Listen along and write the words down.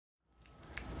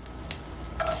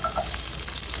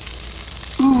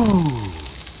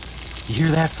You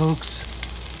hear that,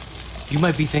 folks? You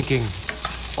might be thinking,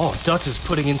 oh, Dutch is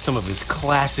putting in some of his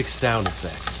classic sound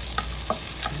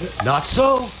effects. Not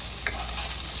so.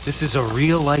 This is a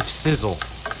real-life sizzle,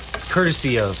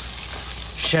 courtesy of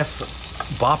Chef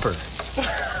Bopper.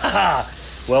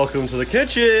 Welcome to the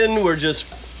kitchen. We're just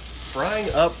frying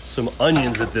up some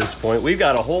onions at this point. We've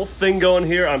got a whole thing going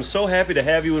here. I'm so happy to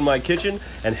have you in my kitchen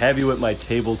and have you at my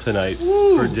table tonight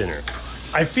for dinner.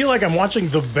 I feel like I'm watching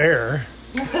The Bear.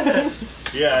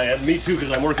 Yeah, and me too,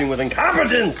 because I'm working with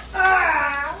incompetence.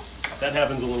 That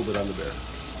happens a little bit on The Bear.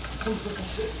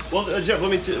 Well, Jeff,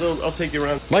 I'll take you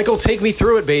around. Michael, take me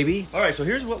through it, baby. All right, so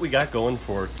here's what we got going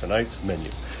for tonight's menu.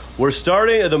 We're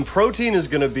starting, the protein is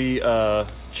going to be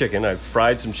chicken. I've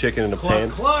fried some chicken in a pan.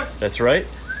 Cluck. That's right.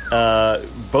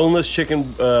 Boneless chicken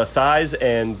thighs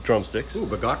and drumsticks. Ooh,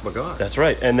 bagok. That's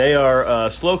right. And they are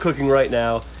slow cooking right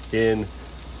now in,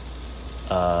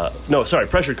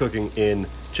 pressure cooking in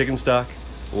chicken stock,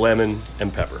 lemon,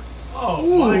 and pepper.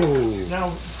 Oh, my. Now,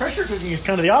 pressure cooking is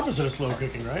kind of the opposite of slow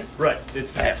cooking, right? Right.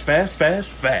 It's fast.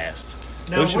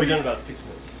 Now, Those should what be do done you- in about 6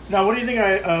 minutes. Now, what do you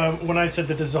think when I said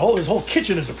that this whole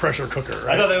kitchen is a pressure cooker,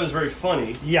 right? I thought that was very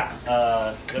funny. Yeah.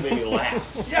 That made me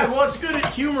laugh. Yeah, well, it's good.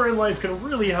 Humor in life can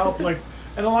really help, and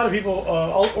a lot of people,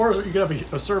 or you could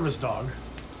have a service dog.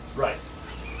 Right.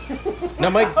 Now,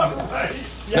 Mike.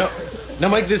 Yeah. Now,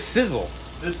 Mike, this sizzle.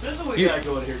 This is what we got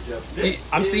going here,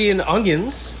 Jeff. I'm seeing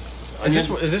onions. Is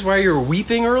this why you were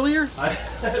weeping earlier?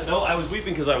 No, I was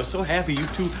weeping because I was so happy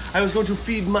I was going to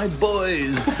feed my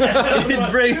boys. It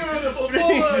brings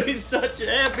me such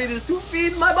happiness to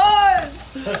feed my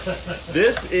boys.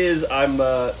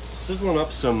 I'm sizzling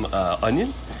up some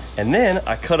onion, and then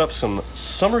I cut up some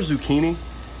summer zucchini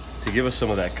to give us some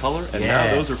of that color, and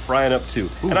now those are frying up too.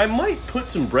 Ooh. And I might put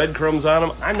some breadcrumbs on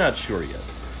them. I'm not sure yet.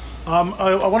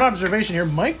 One observation here,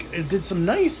 Mike did some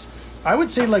nice, I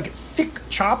would say, thick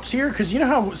chops here, because you know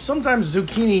how sometimes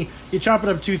zucchini, you chop it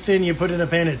up too thin, you put it in a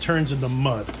pan, it turns into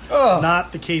mud.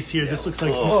 Not the case here. This looks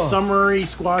like some summery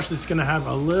squash that's going to have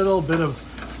a little bit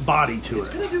of body to It's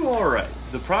it. going to do all right.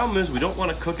 The problem is we don't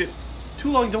want to cook it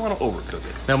too long. You don't want to overcook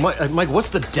it. Now, Mike, what's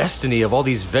the destiny of all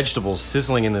these vegetables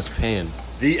sizzling in this pan?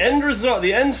 The end result,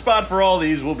 the end spot for all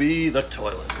these will be the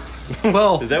toilet.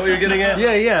 Well, Is that what you're getting at?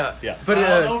 yeah. But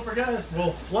Don't forget,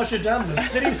 we'll flush it down the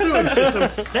city sewage system.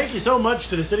 Thank you so much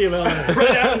to the city of LA.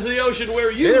 Right out into the ocean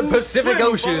where you the Pacific swim,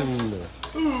 Ocean.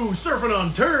 folks. Ooh, surfing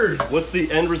on turds. What's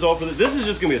the end result for this? This is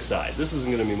just going to be a side. This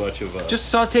isn't going to be much of a...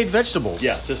 Just sautéed vegetables.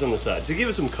 Yeah, just on the side. To give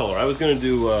it some color. I was going to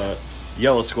do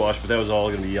yellow squash, but that was all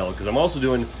going to be yellow. Because I'm also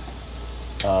doing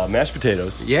mashed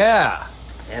potatoes. Yeah.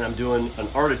 And I'm doing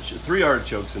 3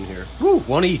 artichokes in here. Woo,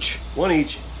 one each. One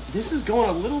each. This is going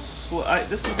a little slow.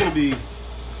 This is going to be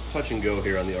touch and go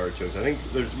here on the artichokes. I think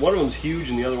one of them's huge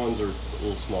and the other ones are a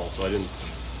little small, so I didn't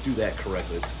do that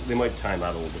correctly. They might time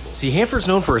out a little bit more. See, Hanford's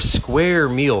known for a square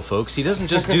meal, folks. He doesn't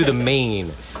just do the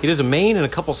main. He does a main and a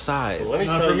couple sides. Well, let me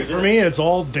tell you For this. me, it's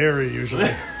all dairy usually.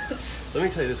 Let me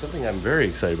tell you this, something I'm very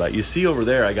excited about. You see over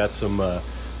there, I got some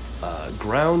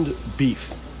ground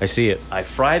beef. I see it. I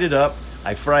fried it up.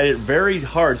 I fried it very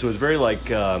hard, so it's very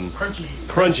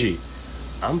crunchy.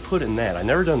 I'm putting that. I've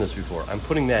never done this before. I'm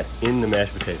putting that in the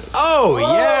mashed potatoes. Oh,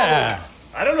 yeah.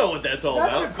 I don't know what that's all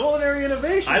That's about. a culinary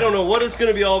innovation. I don't know what it's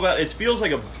going to be all about. It feels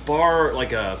like a bar,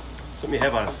 something you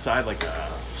have on a side, like a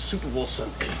Super Bowl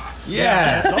Sunday.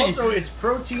 Yeah. It's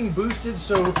protein boosted,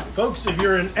 so folks, if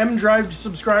you're an M Drive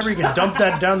subscriber, you can dump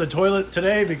that down the toilet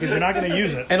today because you're not going to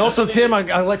use it. And also, Tim,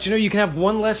 I'll let you know you can have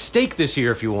one less steak this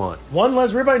year if you want. One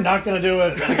less ribeye, not going to do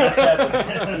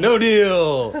it. No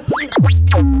deal.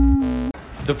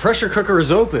 The pressure cooker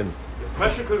is open. The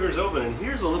pressure cooker's open, and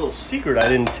here's a little secret I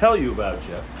didn't tell you about,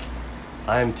 Jeff.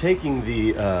 I'm taking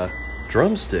the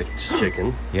drumstick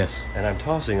chicken, Yes. and I'm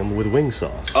tossing them with wing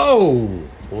sauce. Oh.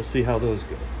 We'll see how those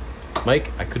go.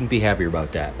 Mike, I couldn't be happier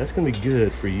about that. That's going to be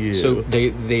good for you. So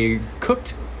they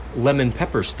cooked lemon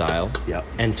pepper style Yep.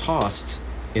 and tossed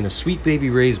in a Sweet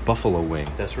Baby Ray's buffalo wing.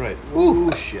 That's right.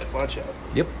 Ooh, shit. Watch out.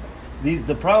 Yep.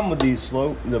 The problem with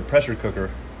the pressure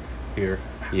cooker here,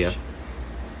 Yeah.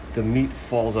 the meat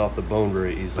falls off the bone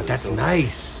very easily. But that's so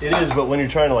nice. It is, but when you're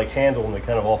trying to handle them, they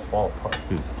kind of all fall apart.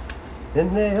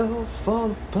 And they all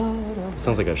fall apart.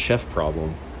 Sounds like a chef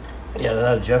problem. Yeah, they're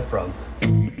not a Jeff problem.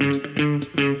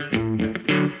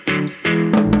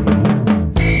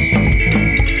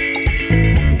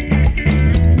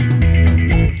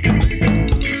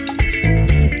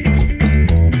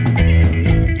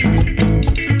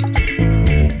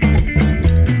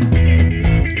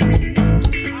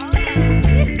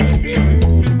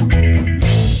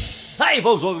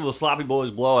 folks, welcome to the Sloppy Boys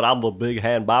Blowout. I'm the Big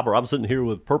Hand Bopper. I'm sitting here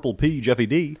with Purple P, Jeffy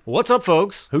D, What's up,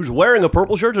 folks? who's wearing a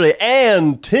purple shirt today,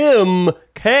 and Tim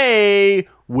K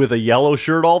with a yellow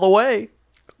shirt all the way.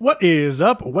 What is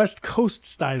up, West Coast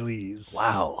stylies?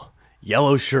 Wow.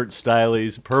 Yellow shirt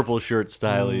stylies, purple shirt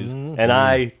stylies, and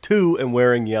I, too, am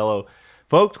wearing yellow.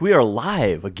 Folks, we are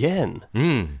live again.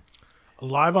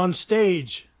 Live on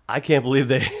stage. I can't believe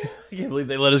they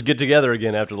let us get together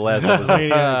again after the last episode.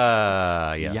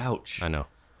 Yeah. Youch. I know.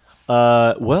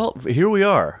 Well, here we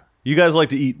are. You guys like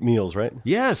to eat meals, right?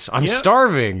 Yes, I'm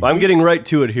starving. I'm getting right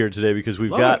to it here today because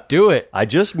we've got... Do it. I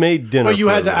just made dinner. But you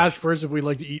for had to everyone. ask first if we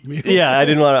like to eat meals. Yeah, I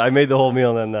didn't want to. I made the whole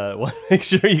meal and then want to make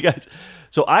sure you guys...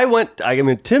 So I'm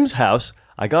in Tim's house.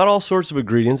 I got all sorts of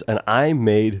ingredients and I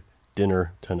made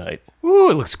dinner tonight.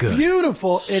 Ooh, it looks good.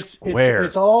 Beautiful. Square.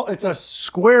 It's a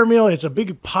square meal. It's a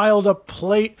big piled up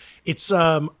plate. It's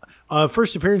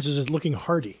first appearances is looking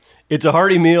hearty. It's a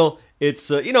hearty meal. It's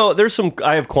there's some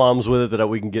I have qualms with it that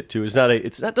we can get to.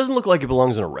 That doesn't look like it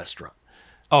belongs in a restaurant.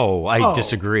 Oh, I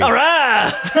disagree. All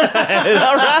right.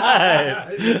 All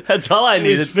right. That's all I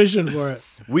He's needed. fishing for it.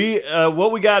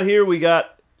 What we got here, we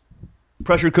got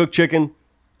pressure cooked chicken,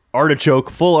 artichoke,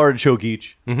 full artichoke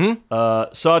each,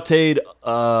 sauteed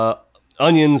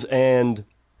onions and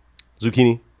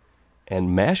zucchini,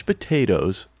 and mashed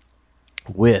potatoes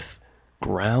with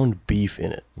ground beef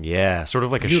in it. Yeah, sort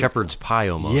of like a shepherd's pie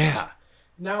almost. Yeah.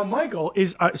 Now, Michael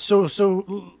is the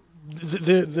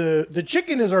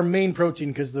chicken is our main protein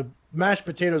because the mashed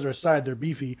potatoes are a side. They're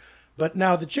beefy, but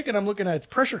now the chicken I'm looking at, it's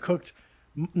pressure cooked.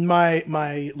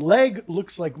 My leg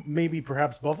looks like maybe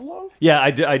perhaps buffalo. Yeah,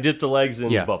 I dipped the legs in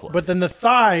buffalo. But then the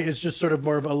thigh is just sort of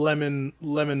more of a lemon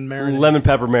marinade. Lemon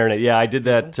pepper marinade. Yeah, I did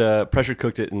that. Pressure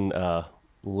cooked it in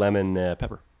lemon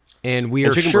pepper. And we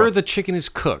are chicken sure broth. the chicken is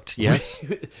cooked. Yes.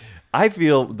 I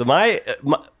feel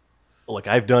look,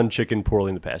 I've done chicken poorly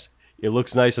in the past. It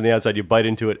looks nice on the outside. You bite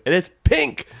into it, and it's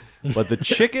pink. But the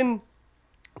chicken,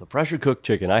 the pressure cooked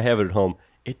chicken, I have it at home.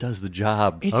 It does the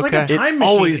job. It's like a Okay. time It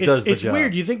machine. always does the It's job.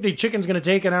 weird. You think the chicken's going to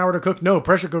take an hour to cook? No,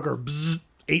 pressure cooker,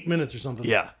 8 minutes or something.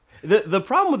 Yeah. The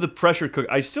problem with the pressure cook,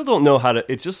 I still don't know how to.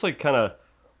 It just like kind of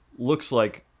looks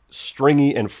like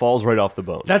stringy and falls right off the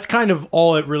bone. That's kind of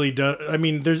all it really does. I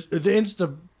mean, the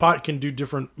Instapot can do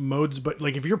different modes, but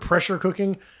like if you're pressure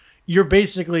cooking, you're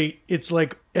basically, it's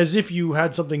like as if you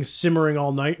had something simmering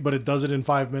all night, but it does it in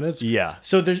 5 minutes. Yeah.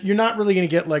 So you're not really going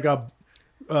to get like a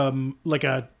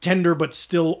tender but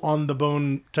still on the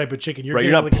bone type of chicken. Right, getting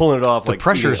you're not like, pulling it off. The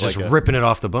pressure is like just ripping it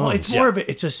off the bones. Well, it's more of it.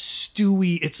 It's a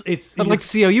stewy. It's. I'd like to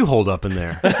see how you hold up in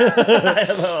there.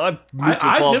 I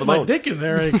I dipped my dick in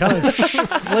there and it kind of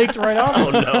flaked right off. Oh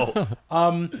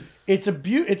no. It's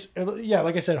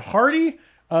like I said, hearty.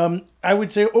 I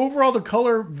would say overall the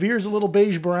color veers a little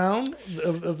beige brown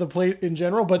of the plate in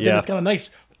general, but then Yeah. it's got a nice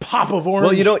pop of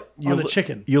orange on the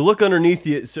chicken. You look underneath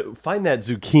you. So find that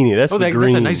zucchini. That's the that's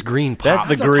green. a nice green pop. That's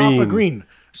the It's a green. pop of green.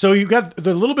 So you got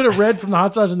the little bit of red from the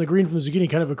hot sauce and the green from the zucchini,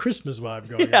 kind of a Christmas vibe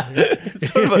going.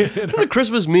 It's a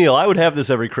Christmas meal. I would have this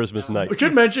every Christmas night. We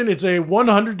should mention it's a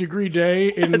 100-degree day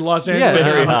in Los Yeah, Angeles.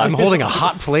 very hot. I'm holding a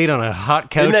hot plate on a hot In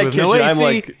couch that with kitchen, no AC. I'm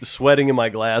like sweating in my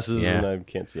glasses Yeah. and I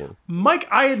can't see them. Mike,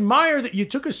 I admire that you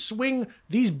took a swing.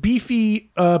 These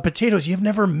beefy potatoes, you've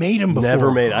never made them before. Never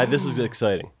made. This is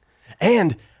exciting.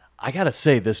 And I gotta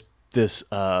say, this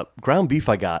ground beef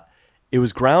I got, it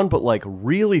was ground, but like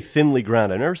really thinly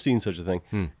ground. I've never seen such a thing.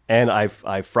 And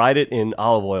I fried it in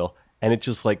olive oil, and it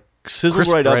just like sizzled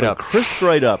Crisped right up right and up. crisped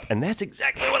right up. And that's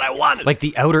exactly what I wanted. Like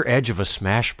the outer edge of a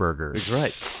smash burger. That's right.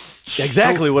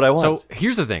 Exactly what I want. So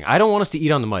here's the thing. I don't want us to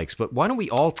eat on the mics, but why don't we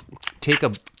all take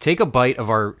a bite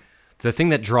of the thing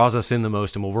that draws us in the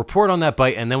most, and we'll report on that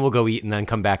bite, and then we'll go eat, and then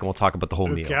come back and we'll talk about the whole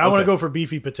meal. Okay, I want to go for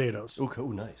beefy potatoes.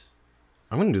 Ooh, nice.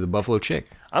 I'm going to do the buffalo chick.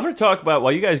 I'm going to talk about,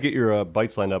 while you guys get your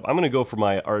bites lined up, I'm going to go for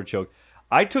my artichoke.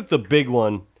 I took the big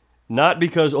one, not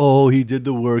because, he did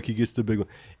the work, he gets the big one,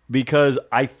 because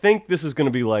I think this is going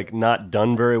to be, like, not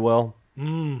done very well.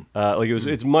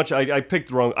 I picked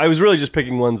the wrong, I was really just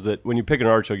picking ones that, when you pick an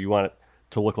artichoke, you want it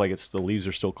to look like the leaves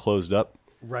are still closed up.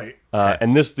 Right.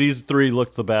 And these three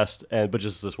looked the best, but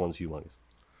just this one's humongous.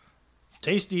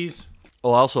 Tasties.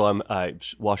 Oh, also, I'm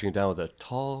washing it down with a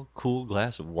tall, cool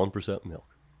glass of 1% milk.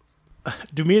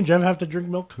 Do me and Jeff have to drink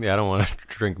milk? Yeah, I don't want to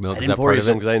drink milk. I Is didn't that pour part you of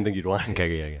some it? because I didn't think you'd want it.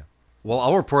 Okay, yeah. Well,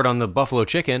 I'll report on the buffalo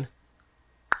chicken.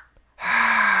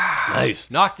 Nice.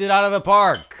 Knocked it out of the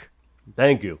park.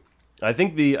 Thank you. I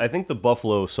think the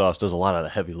buffalo sauce does a lot of the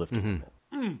heavy lifting.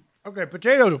 Okay,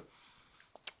 potato.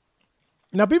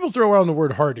 Now, people throw around the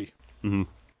word hearty.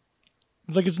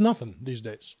 Like it's nothing these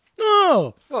days.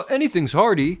 No, Well, anything's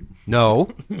hearty. No.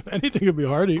 anything could be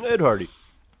hearty. Ed Hardy.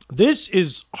 This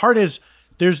is hard as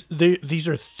these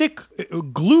are thick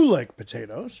glue-like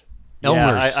potatoes.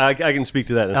 Elmer's. Yeah, I can speak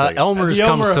to that in a second. Elmer's The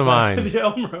comes Elmer to effect. mind. The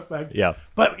Elmer effect. Yeah.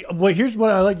 But here's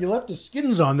what I like. You left the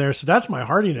skins on there, so that's my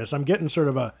heartiness. I'm getting sort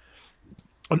of an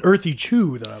earthy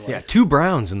chew that I like. Yeah, 2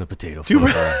 browns in the potato. Two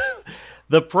flavor.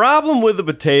 The problem with the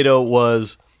potato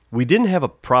was we didn't have a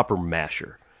proper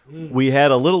masher. We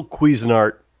had a little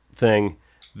Cuisinart thing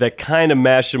that kind of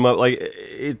mashed them up. Like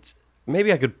it's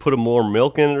maybe I could put more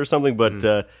milk in it or something, but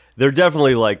they're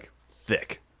definitely like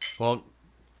thick. Well,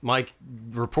 Mike,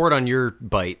 report on your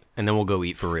bite, and then we'll go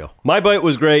eat for real. My bite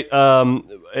was great. This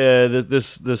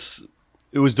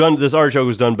artichoke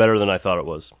was done better than I thought it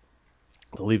was.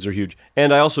 The leaves are huge,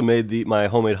 and I also made my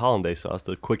homemade hollandaise sauce,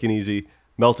 the quick and easy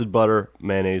melted butter,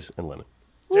 mayonnaise, and lemon.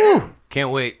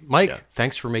 Can't wait. Mike,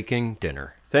 thanks for making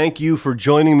dinner. Thank you for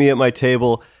joining me at my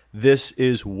table. This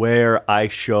is where I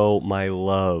show my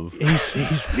love.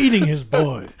 He's feeding his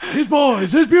boys. His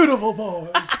beautiful boys.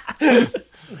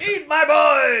 Eat my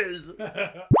boys!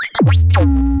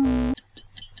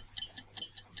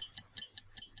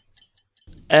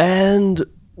 And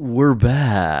we're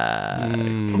back.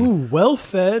 Ooh, well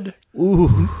fed.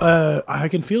 Ooh, I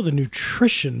can feel the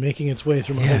nutrition making its way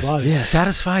through my whole body.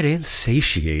 Satisfied and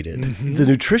satiated. The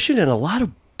nutrition and a lot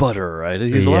of butter, right?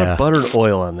 There's a lot Yeah. of butter and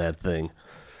oil on that thing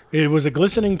It was a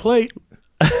glistening plate.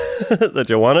 that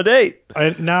you want to date.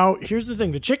 Now, here's the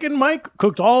thing: the chicken, Mike,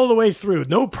 cooked all the way through.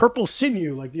 No purple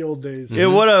sinew like the old days. Yeah,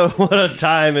 what a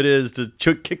time it is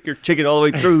to kick your chicken all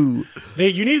the way through.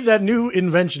 You needed that new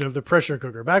invention of the pressure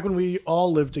cooker. Back when we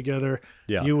all lived together,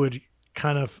 Yeah. you would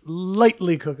kind of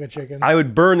lightly cook a chicken, I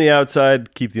would burn the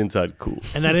outside, keep the inside cool.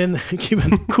 and then keep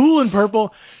it cool and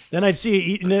purple. Then I'd see you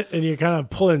eating it, and you're kind of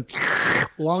pulling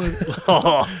long,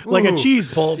 like a cheese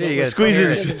pull. but you with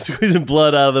gotta Squeezing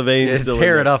blood out of the veins. Just still in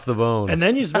tear there. it off the bone. And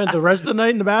then you spent the rest of the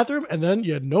night in the bathroom, and then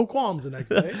you had no qualms the next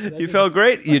day. You felt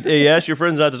great. You asked your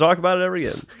friends not to talk about it ever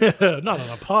again. Not on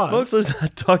a pod. Folks, let's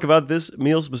not talk about this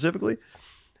meal specifically.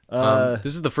 This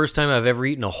is the first time I've ever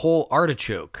eaten a whole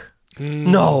artichoke.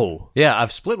 No. Yeah,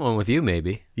 I've split one with you,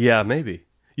 maybe. Yeah, maybe.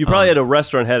 You probably had a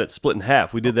restaurant had it split in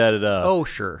half. We did that at Oh,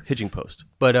 sure. Hitching Post.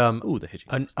 But Ooh, the Hitching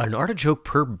Post. an artichoke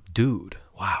per dude.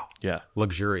 Wow. Yeah.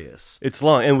 Luxurious. It's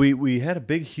long. And we had a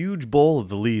big, huge bowl of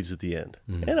the leaves at the end.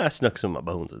 And I snuck some of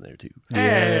my bones in there, too.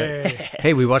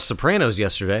 Hey, we watched Sopranos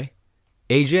yesterday.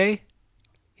 AJ,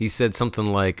 he said something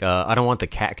like, I don't want the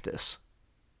cactus.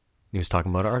 He was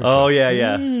talking about artichoke. Oh, yeah,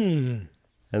 yeah.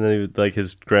 And then he was like,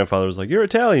 his grandfather was like, "You're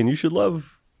Italian. You should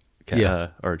love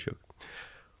artichoke."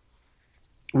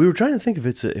 We were trying to think if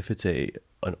it's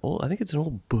an old. I think it's an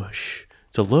old bush.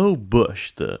 It's a low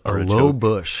bush. The A artichoke. low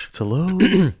bush. It's a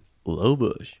low low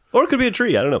bush, or it could be a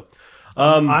tree. I don't know.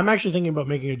 I'm actually thinking about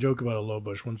making a joke about a low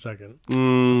bush. 1 second.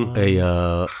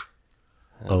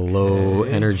 A low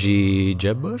energy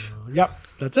Jeb bush? Yep,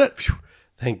 that's it. Phew.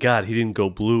 Thank God he didn't go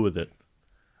blue with it.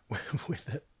 With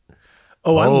it.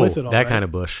 Oh, I'm with it all that right. kind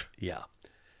of bush. Yeah.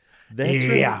 That's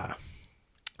right. Yeah.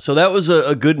 So that was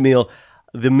a good meal.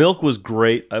 The milk was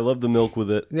great. I love the milk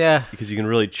with it. Yeah. Because you can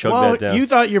really chug Well, that down. you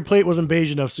thought your plate wasn't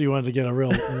beige enough, so you wanted to get a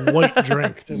real white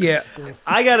drink. Yeah.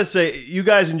 I gotta say, you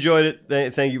guys enjoyed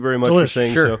it. Thank you very much Delish, for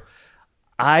saying sure. so.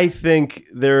 I think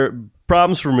their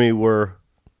problems for me were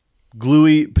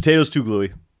gluey, potatoes too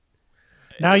gluey.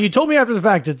 Now, you told me after the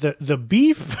fact that the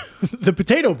beef, the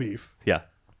potato beef, Yeah.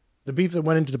 the beef that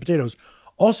went into the potatoes,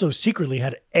 also secretly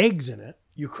had eggs in it.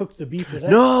 You cooked the beef with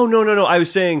eggs. No.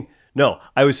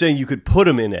 I was saying you could put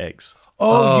them in eggs.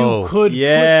 Oh, you could.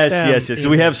 Yes, put them yes. So in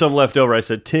we have eggs. some left over. I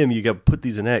said, Tim, you got to put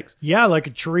these in eggs. Yeah, like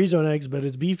a chorizo and eggs, but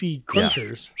it's beefy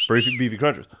crunchers. Beefy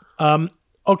crunchers.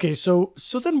 Okay, so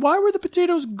then why were the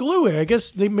potatoes gluey? I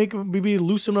guess they maybe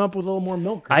loosen up with a little more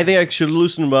milk. I think I should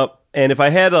loosen them up. And if I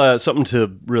had something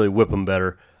to really whip them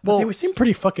better, They seem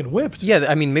pretty fucking whipped. Yeah,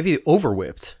 I mean, maybe over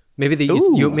whipped. Maybe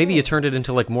maybe you turned it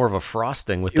into like more of a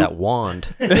frosting with that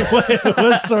wand. It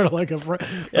was sort of like Yeah, like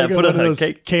put one it of on a those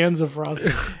cake. cans of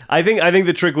frosting. I think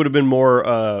the trick would have been more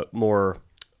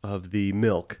of the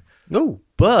milk. Oh,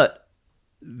 But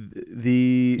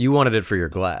the you wanted it for your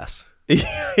glass.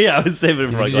 yeah, I was saving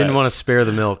it for my You didn't glass. want to spare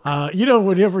the milk.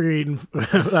 Whenever you're eating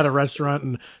at a restaurant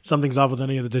and something's off with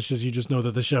any of the dishes, you just know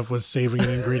that the chef was saving an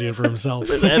ingredient for himself.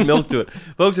 Add milk to it,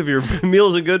 folks. If your meal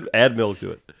isn't good, add milk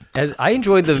to it. As I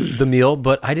enjoyed the meal,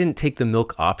 but I didn't take the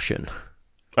milk option.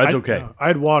 That's okay. I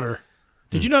had water.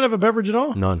 Did you not have a beverage at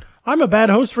all? None. I'm a bad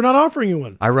host for not offering you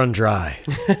one. I run dry.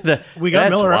 We got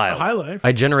That's Miller wild. High Life.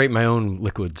 I generate my own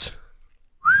liquids.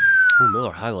 Ooh,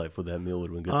 Miller High Life with that meal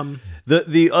would have been good.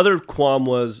 The other qualm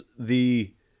was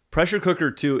the pressure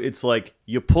cooker too. It's like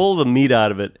you pull the meat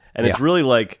out of it, and it's Yeah. really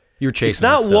like You're chasing. It's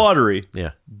not that stuff. watery,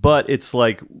 Yeah. but it's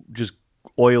like just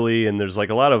oily, and there's like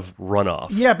a lot of runoff.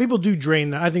 Yeah, people do drain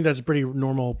that. I think that's a pretty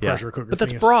normal pressure cooker. But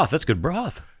that's thing. broth. That's good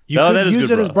broth. You No, could that is use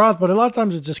good it as broth. broth, but a lot of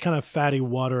times it's just kind of fatty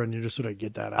water, and you just sort of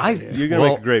get that out. You're gonna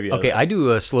make a gravy. Out Okay, of it. I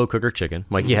do a slow cooker chicken.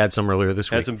 Mikey had some earlier this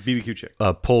Had week. some BBQ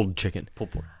chicken, Pulled chicken.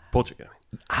 pulled chicken.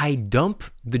 I dump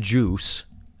the juice,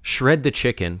 shred the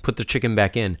chicken, put the chicken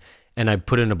back in, and I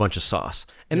put in a bunch of sauce.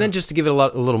 And then just to give it a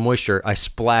little moisture, I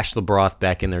splash the broth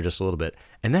back in there just a little bit.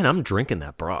 And then I'm drinking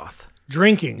that broth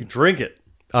Drinking, Drink it.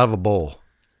 out of a bowl.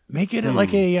 make it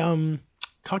like a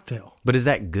cocktail. But is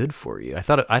that good for you? I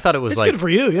thought it was It's like good for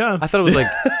you, yeah. I thought it was like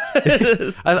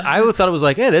I thought it was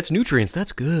like, hey, that's nutrients.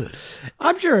 That's good.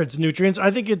 I'm sure it's nutrients. I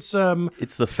think it's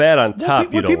It's the fat on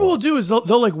top. what people will do is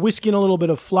they'll like whisk in a little bit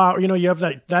of flour. You know, you have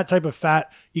that type of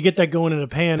fat. You get that going in a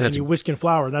pan, and you whisk in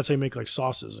flour, and that's how you make like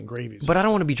sauces and gravies. But I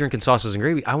don't want to be drinking sauces and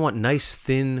gravy. I want nice,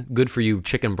 thin, good for you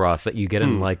chicken broth that you get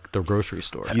in like the grocery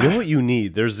store. You know what you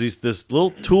need? There's this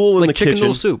little tool in Like the chicken kitchen.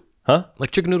 noodle soup. Huh?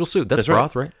 Like chicken noodle soup. That's right.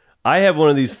 broth, right? I have one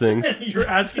of these things. You're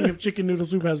asking if chicken noodle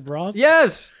soup has broth?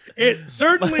 Yes. It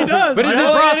certainly does. But is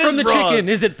know it broth it from is the broth. chicken?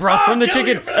 Is it broth from the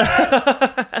chicken?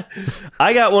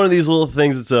 I got one of these little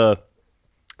things. It's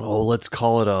let's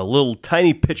call it a little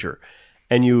tiny pitcher,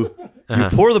 and you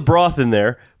pour the broth in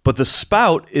there, but the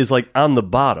spout is like on the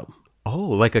bottom, Oh,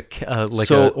 like a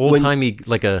So old timey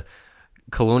like a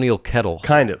colonial kettle.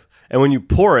 kind of. And when you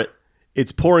pour it,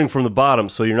 it's pouring from the bottom,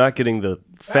 so you're not getting the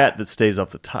fat that stays off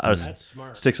the top,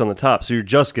 sticks on the top. So you're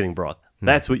just getting broth.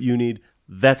 That's what you need.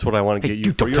 That's what I want to get you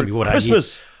You for don't your tell me what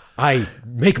Christmas. I eat. I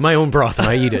make my own broth and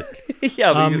I eat it.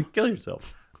 Yeah, but you're gonna kill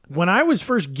yourself. When I was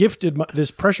first gifted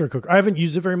this pressure cooker, I haven't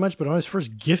used it very much, but when I was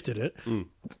first gifted it,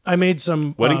 I made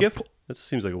some Wedding gift? That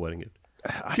seems like a wedding gift.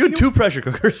 You had 2 pressure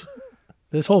cookers.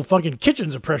 This whole fucking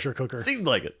kitchen's a pressure cooker. Seemed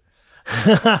like it.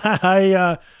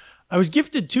 I was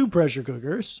gifted 2 pressure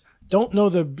cookers. Don't know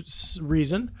the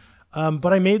reason,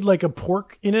 but I made like a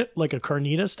pork in it, like a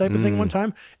carnitas type of thing one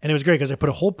time, and it was great because I put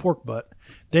a whole pork butt.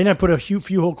 Then I put a few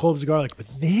whole cloves of garlic, but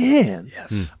then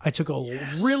I took a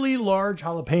really large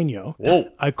jalapeno. Whoa.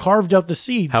 I carved out the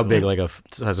seeds. How big? Like a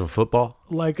size of a football?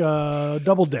 Like a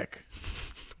double dick.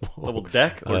 Double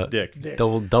deck or dick?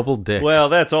 Double dick. Well,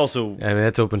 that's also I mean,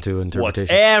 that's open to what's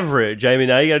interpretation. average. I mean,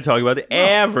 now you got to talk about the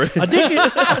average.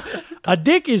 A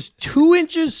dick is 2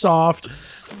 inches soft,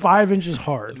 5 inches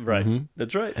hard. Right.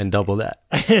 That's right. And double that.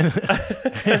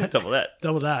 Double that.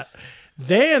 Double that.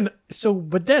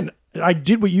 But then I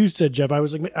did what you said, Jeff. I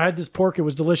was like, I had this pork. It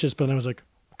was delicious, but I was like,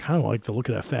 kind of like the look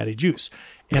of that fatty juice.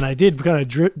 And I did kind of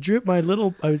drip I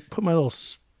put my little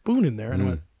spoon in there and I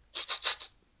went,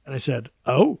 and I said,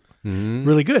 oh,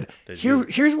 really good.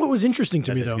 Here's what was interesting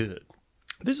to me, though. Good.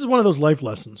 This is one of those life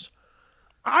lessons.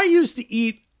 I used to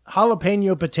eat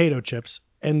jalapeno potato chips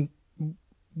and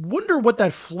wonder what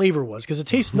that flavor was because it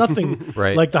tastes nothing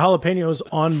Right. like the jalapenos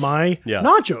on my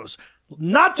nachos.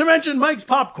 Not to mention Mike's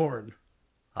popcorn.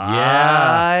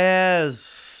 Ah,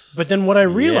 yes. But then what I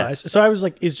realized, so I was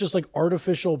like, is just like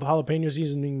artificial jalapeno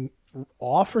seasoning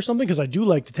off or something? Because I do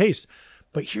like the taste.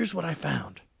 But here's what I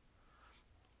found.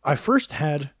 I first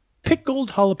had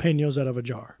pickled jalapenos out of a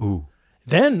jar. Ooh.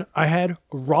 Then I had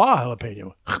raw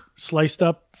jalapeno, sliced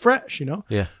up fresh,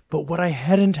 Yeah. But what I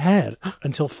hadn't had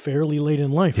until fairly late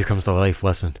in life Here comes the life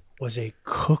lesson. was a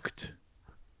cooked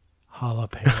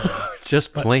jalapeno.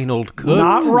 Just plain old cooked.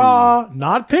 Not raw,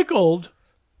 not pickled.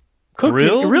 Cooked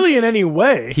Grilled? really in any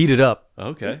way. Heated up.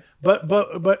 Okay. But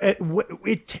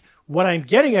what I'm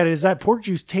getting at is that pork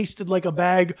juice tasted like a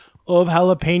bag of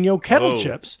jalapeno kettle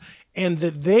chips, and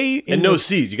that And no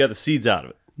seeds. You got the seeds out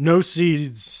of it. no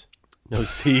seeds. No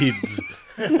seeds.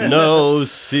 No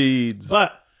seeds.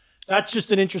 But that's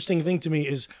just an interesting thing to me.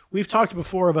 Is we've talked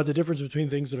before about the difference between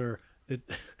things that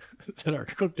are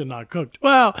cooked and not cooked.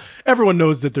 Well, everyone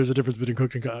knows that there's a difference between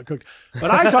cooked and not cooked.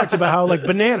 But I talked about how like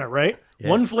banana, right? Yeah.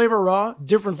 One flavor raw,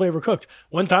 different flavor cooked.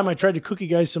 One time I tried to cook you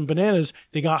guys some bananas.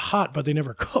 They got hot, but they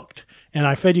never cooked. And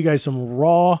I fed you guys some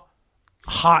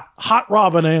hot raw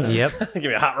bananas. Yep. Give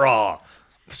me a hot raw.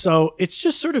 So it's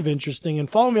just sort of interesting. And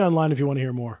follow me online if you want to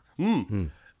hear more.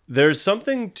 There's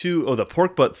something to the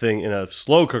pork butt thing in a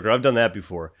slow cooker. I've done that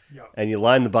before. Yeah. And you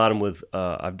line the bottom with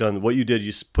I've done what you did.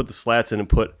 You put the slats in and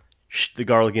put the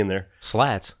garlic in there.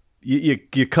 Slats. You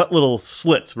cut little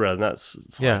slits, rather not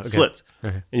slats, okay. slits,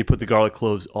 Okay. and you put the garlic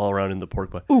cloves all around in the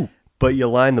pork butt. Ooh! But you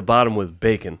line the bottom with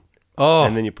bacon. Oh.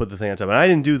 And then you put the thing on top. And I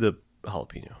didn't do the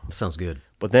jalapeno. That sounds good.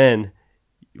 But then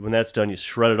when that's done, you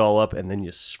shred it all up and then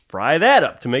you fry that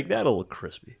up to make that a little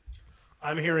crispy.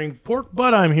 I'm hearing pork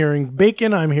butt. I'm hearing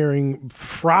bacon. I'm hearing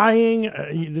frying.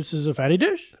 This is a fatty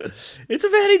dish. It's a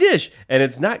fatty dish, and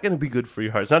it's not going to be good for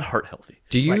your heart. It's not heart healthy.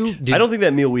 I don't think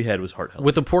that meal we had was heart healthy.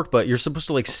 with the pork butt, you're supposed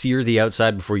to like sear the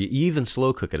outside before you even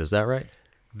slow cook it. Is that right?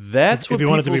 That's If what you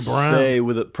want it to people be brown. say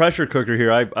with a pressure cooker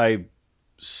here. I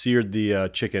seared the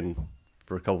chicken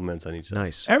for a couple minutes on each side.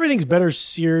 Nice. Everything's better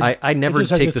seared. I never it just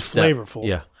has take its the step. flavorful.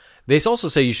 Yeah. They also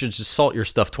say you should just salt your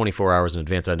stuff 24 hours in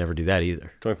advance. I never do that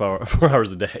either. 24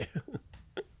 hours a day.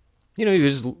 You know, you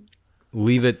just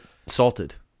leave it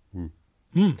salted.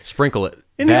 Sprinkle it.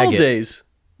 In the bag old it. days,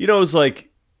 you know, it was like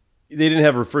they didn't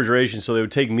have refrigeration, so they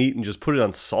would take meat and just put it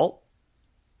on salt.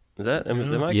 Is that?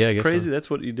 Am I Yeah, I guess crazy? so. That's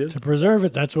what you did? To preserve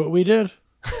it, that's what we did.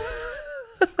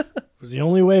 It was the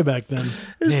only way back then.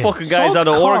 This fucking guy's Salt on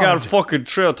the Oregon carved. fucking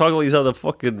trail talking like he's on the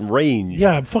fucking range.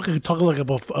 Yeah, I'm fucking talking like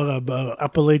a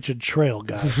Appalachian Trail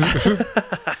guy.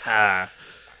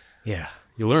 Yeah.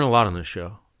 You learn a lot on this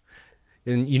show.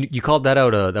 And you called that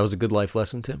out. That was a good life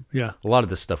lesson, Tim? Yeah. A lot of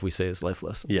this stuff we say is life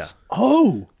lessons. Yeah.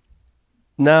 Oh,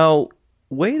 Now,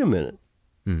 wait a minute.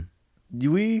 Hmm.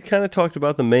 We kind of talked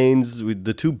about the mains,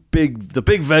 the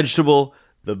big vegetable,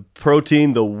 the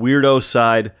protein, the weirdo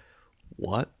side.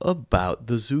 What about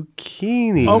the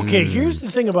zucchini? okay. Here's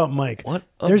the thing about Mike. What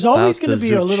There's always about going to the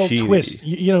be a little zucchini? twist.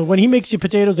 You know, when he makes you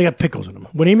potatoes, they got pickles in them.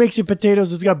 When he makes you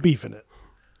potatoes, it's got beef in it.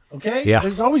 Okay? Yeah.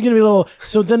 There's always going to be a little.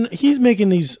 So then he's making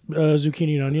these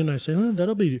zucchini and onion. I say,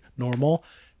 that'll be normal.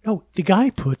 No, the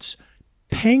guy puts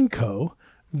panko,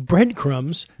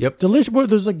 breadcrumbs. Yep. Delicious. What,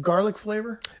 there's like garlic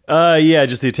flavor. Yeah,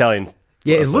 just the Italian.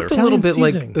 Yeah, it looked a Italian little bit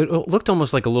seasoning. like, it looked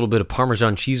almost like a little bit of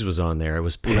Parmesan cheese was on there. It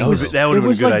was panko. That would have It been a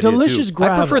was good like idea delicious too.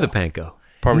 gravel. I prefer the panko.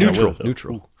 Parmesan Neutral. would have.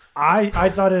 Neutral. I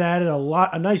thought it added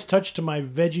a nice touch to my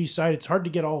veggie side. It's hard to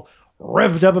get all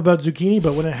revved up about zucchini,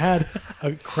 but when it had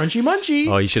a crunchy munchy,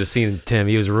 Oh, you should have seen Tim.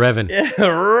 He was revving.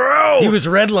 Row! He was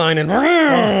redlining.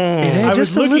 I was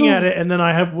just a looking little- at it, and then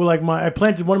I had I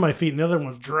planted one of my feet, and the other one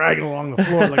was dragging along the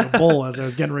floor like a bull as I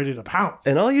was getting ready to pounce.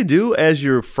 And all you do as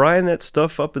you're frying that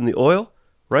stuff up in the oil,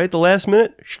 right at the last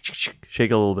minute, shake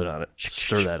a little bit on it.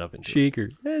 Stir that up into it. Shaker.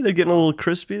 Yeah, they're getting a little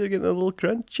crispy. They're getting a little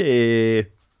crunchy.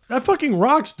 That fucking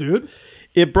rocks, dude.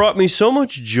 It brought me so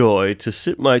much joy to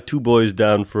sit my two boys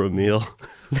down for a meal.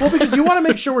 Well, because you want to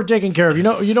make sure we're taken care of. You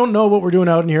know, you don't know what we're doing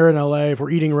out in here in LA, if we're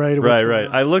eating right. Or what's Right, going right.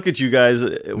 on. I look at you guys.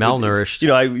 Malnourished. You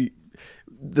know,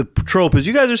 the trope is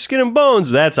you guys are skin and bones.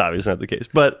 But that's obviously not the case.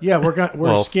 But Yeah, we're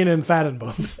Well- skin and fat and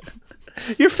bone.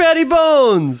 you're fatty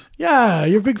bones. Yeah,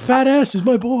 you're big fat asses,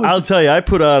 my boys. I'll tell you, I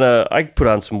put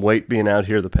on some weight being out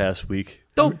here the past week.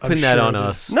 Don't pin that sure on I did.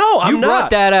 us. No, I'm you not. brought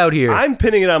that out here. I'm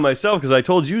pinning it on myself because I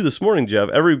told you this morning, Jeff.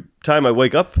 Every time I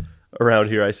wake up around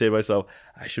here, I say to myself,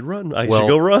 I should run. I should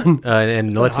go run.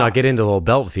 and let's not get into the little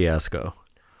belt fiasco.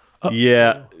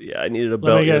 Yeah, I needed a Let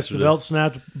belt me guess, yesterday. the belt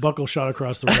snapped, buckle shot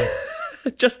across the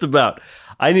room. Just about.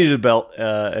 I needed a belt,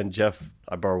 and Jeff,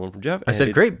 I borrowed one from Jeff. I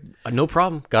said, great, no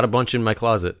problem. Got a bunch in my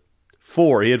closet.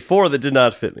 4. He had 4 that did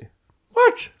not fit me.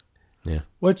 What? Yeah.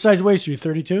 What size waist are you?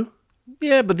 32?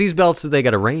 Yeah, but these belts, they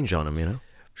got a range on them, you know?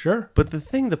 Sure. But the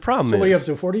problem So is, what are you up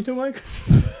to? 42, Mike?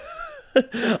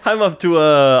 I'm up to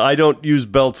I don't use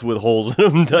belts with holes in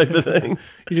them type of thing.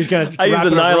 You just got to. I use a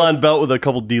nylon belt with a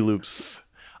couple D loops.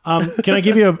 Can I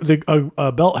give you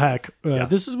a belt hack?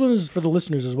 This is for the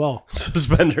listeners as well.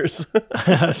 Suspenders.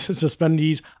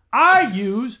 Suspendees. I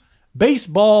use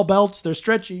baseball belts. They're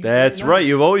stretchy. That's right.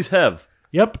 You always have.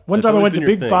 Yep. One That's time I always went to been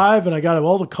your Big thing. 5 and I got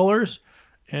all the colors,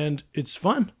 and it's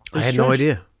fun. I They're had no stretchy.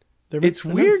 idea. It's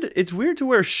They're weird. nice. It's weird to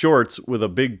wear shorts with a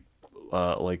big,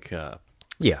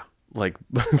 Yeah. like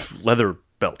leather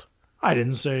belt. I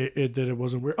didn't say that it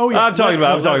wasn't weird. Oh yeah, I'm talking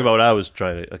about what I was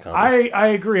trying to accomplish. I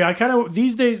agree. I kind of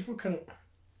these days. What kind of?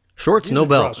 Shorts, These no are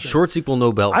belt. drawstring. Shorts equal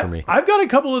no belt for me. I've got a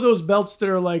couple of those belts that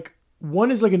are like one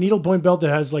is like a needlepoint belt that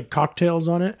has like cocktails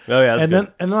on it. Oh, yeah, that's and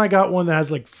good. then I got one that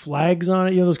has like flags on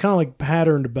it. You know, those kind of like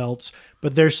patterned belts,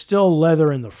 but they're still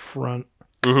leather in the front.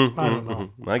 I don't know.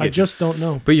 I get I you. just don't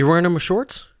know. But you're wearing them with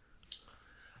shorts?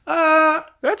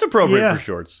 That's appropriate Yeah. for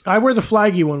shorts. I wear the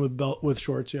flaggy one with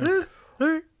shorts. Yeah,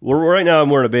 Right now, I'm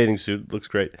wearing a bathing suit. Looks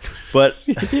great, but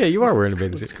Yeah, you are wearing a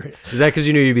bathing suit. great. Is that because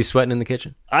you knew you'd be sweating in the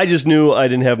kitchen? I just knew I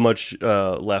didn't have much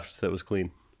left that was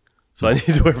clean, so I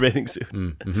needed to wear a bathing suit.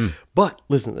 But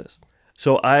listen to this.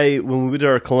 So when we did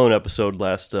our cologne episode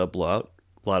last blowout,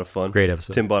 a lot of fun. Great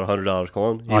episode. Tim bought $100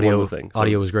 cologne. He won the thing. So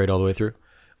Audio was great all the way through.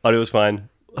 audio was fine.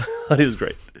 Audio was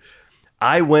great.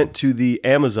 I went to the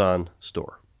Amazon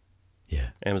store. Yeah.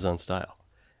 Amazon style.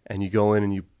 And you go in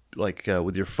and you,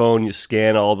 with your phone, you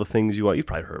scan all the things you want. You've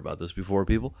probably heard about this before,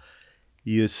 people.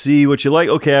 You see what you like.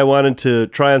 Okay, I wanted to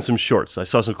try on some shorts. I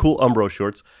saw some cool Umbro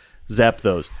shorts. Zap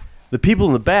those. The people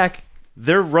in the back,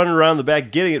 they're running around the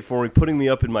back getting it for me, putting me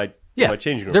up in my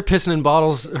changing room. They're pissing in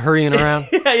bottles, hurrying around.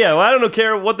 Yeah. Well, I don't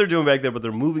care what they're doing back there, but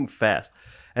they're moving fast.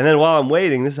 And then while I'm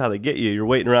waiting, this is how they get you. You're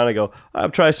waiting around. I go, I'll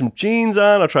try some jeans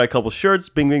on. I'll try a couple shirts.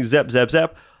 Bing, bing, zap, zap,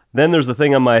 zap. Then there's the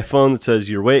thing on my phone that says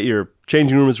your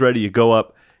changing room is ready. You go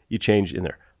up, you change in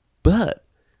there. But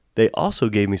they also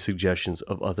gave me suggestions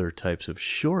of other types of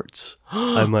shorts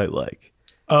I might like.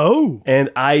 Oh. And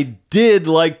I did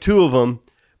like 2 of them,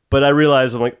 but I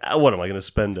realized, I'm like, what am I going to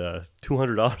spend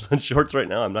 $200 on shorts right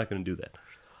now? I'm not going to do that.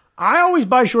 I always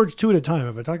buy shorts 2 at a time.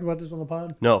 Have I talked about this on the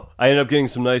pod? No, I ended up getting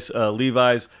some nice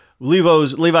Levi's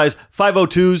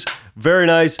 502s. Very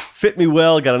nice, fit me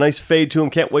well. Got a nice fade to them.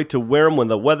 Can't wait to wear them when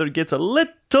the weather gets a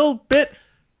little bit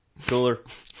cooler.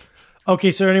 Okay,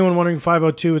 so anyone wondering,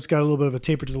 502, it's got a little bit of a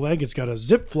taper to the leg. It's got a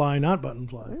zip fly, not button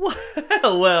fly.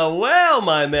 Well,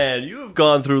 my man, you have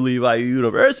gone through Levi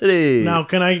University. Now,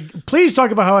 can I please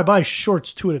talk about how I buy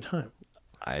shorts 2 at a time?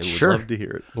 I would Sure. love to hear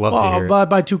it. Love to hear it. I'll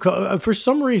buy 2 for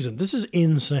some reason. This is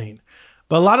insane.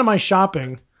 But a lot of my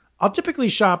shopping, I'll typically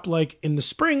shop like in the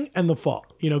spring and the fall.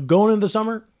 You know, going into the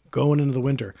summer, going into the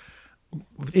winter.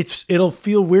 It'll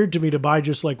feel weird to me to buy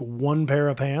just like 1 pair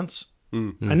of pants.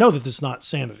 I know that this is not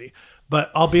sanity,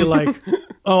 but I'll be like,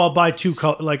 I'll buy 2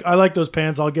 colors. Like, I like those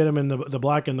pants. I'll get them in the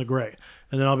black and the gray.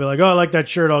 And then I'll be like, I like that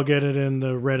shirt. I'll get it in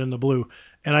the red and the blue.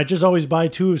 And I just always buy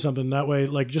 2 of something that way.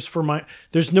 Like, just for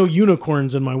there's no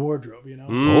unicorns in my wardrobe, you know?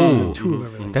 Oh, 2 of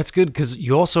everything. That's good because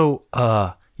you also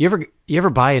you ever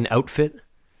buy an outfit?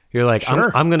 You're like,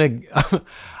 Sure. I'm gonna.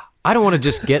 I don't want to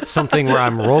just get something where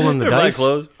I'm rolling the Buy dice.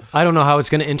 clothes. I don't know how it's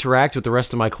going to interact with the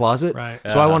rest of my closet. Right.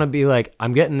 So I want to be like,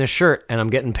 I'm getting this shirt and I'm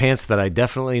getting pants that I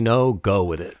definitely know go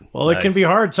with it. Well, it can be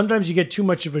hard. Sometimes you get too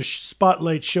much of a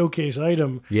spotlight showcase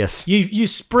item. Yes. You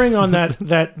spring on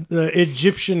that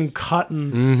Egyptian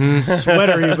cotton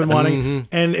sweater you've been wanting,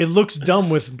 and it looks dumb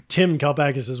with Tim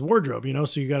Kalpakis' wardrobe, you know.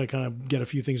 So you got to kind of get a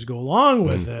few things to go along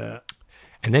with it.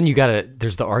 And then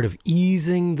there's the art of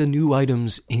easing the new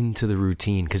items into the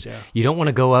routine because you don't want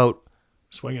to go out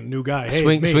Swinging new guy. Hey,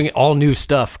 swinging all new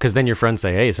stuff because then your friends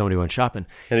say, hey, somebody went shopping.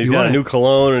 And he's got a new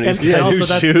cologne and he's got new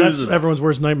also shoes. that's everyone's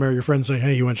worst nightmare. Your friends say,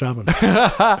 hey, you went shopping.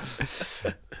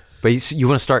 But you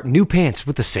want to start new pants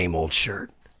with the same old shirt.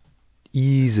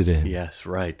 Ease it in. Yes,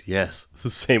 right. Yes. The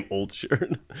same old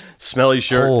shirt. Smelly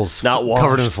shirt. Holes not washed.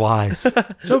 covered in flies.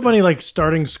 So funny, like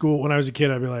starting school, when I was a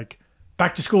kid, I'd be like,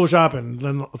 back to school shopping.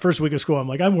 Then the first week of school, I'm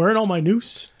like, I'm wearing all my new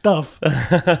stuff.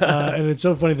 And it's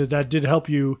so funny that did help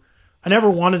you. I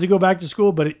never wanted to go back to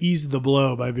school, but it eased the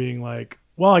blow by being like,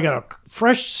 well, I got a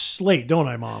fresh slate, don't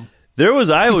I, Mom?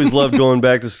 I always loved going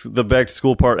back to the back to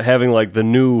school part, having like the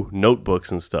new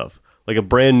notebooks and stuff. Like a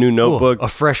brand new notebook. Ooh, a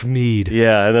fresh mead.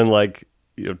 Yeah, and then like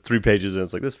 3 pages in,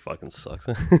 it's like, this fucking sucks.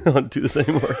 I don't want to do this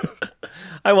anymore.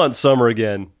 I want summer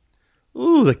again.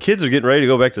 Ooh, the kids are getting ready to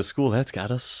go back to school. That's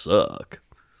gotta suck.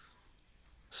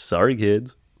 Sorry,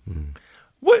 kids.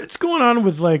 What's going on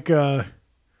with like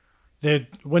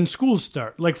when schools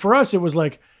start? Like for us, it was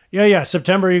like, yeah,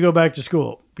 September you go back to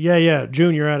school. Yeah,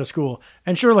 June you're out of school.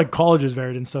 And sure, like colleges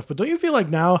varied and stuff, but don't you feel like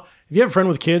now, if you have a friend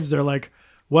with kids, they're like,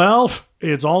 well,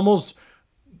 it's almost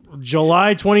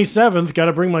July 27th, got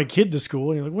to bring my kid to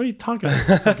school. And you're like, what are you talking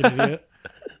about, fucking idiot?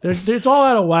 It's all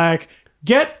out of whack.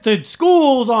 Get the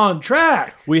schools on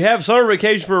track. We have summer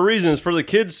vacation for a reason. It's for the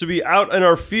kids to be out in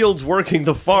our fields working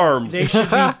the farms. They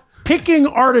should be picking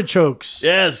artichokes.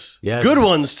 Yes. Yes. Good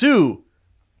ones, too.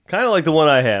 Kind of like the one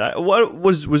I had. What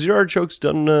was your artichokes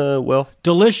done well?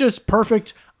 Delicious,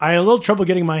 perfect. I had a little trouble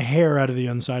getting my hair out of the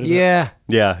inside of it. Yeah.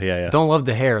 Yeah. Don't love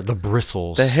the hair, the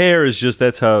bristles. The hair is just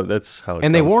that's how it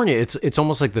And they comes. warn you, it's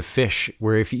almost like the fish,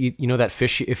 where if you eat, that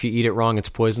fish, if you eat it wrong, it's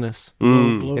poisonous.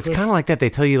 Blowfish. It's kind of like that.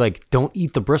 They tell you, like, don't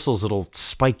eat the bristles; it'll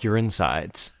spike your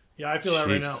insides. Yeah, I feel that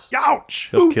right now. Jesus. Ouch.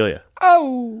 They'll kill you.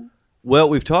 Oh, Well,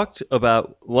 we've talked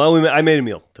about. Well, I made a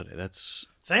meal today. That's.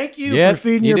 Thank you Yep, for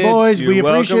feeding you your did. boys. We You're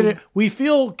appreciate welcome. it. We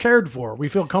feel cared for. We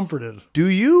feel comforted. Do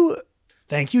you?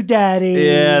 Thank you, Daddy.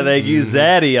 Yeah, thank you,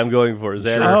 Zaddy. I'm going for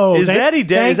Zaddy. Sure. Oh, is thank- Zaddy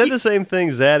Daddy? Is that thank you. the same thing,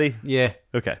 Zaddy? yeah.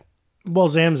 Okay. Well,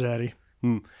 Zam's Zaddy.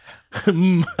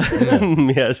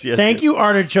 yes. Thank you,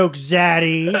 Artichoke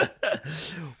Zaddy.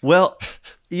 Well,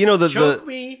 the Choke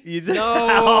me. You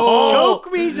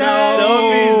Choke me, Zaddy. Choke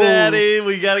me, Zaddy.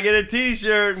 We gotta get a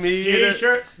T-shirt.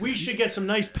 T-shirt. We should get some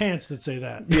nice pants that say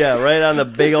that. Yeah, right on the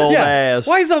big old ass.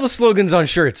 Why is all the slogans on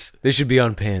shirts? They should be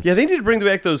on pants. Yeah, they need to bring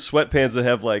back those sweatpants that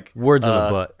have like Words on the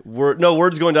butt.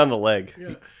 Words going down the leg.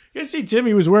 You guys see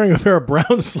Timmy was wearing a pair of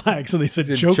brown slacks and they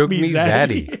said, choke me,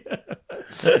 Zaddy.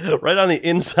 Right on the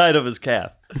inside of his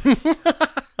calf.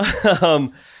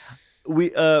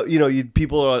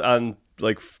 People are on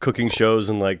like cooking shows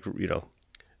and like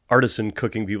artisan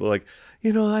cooking people like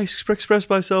I express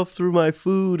myself through my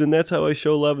food and that's how I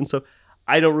show love and stuff.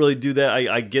 I don't really do that.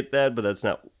 I get that, but that's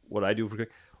not what I do for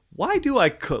cooking. Why do I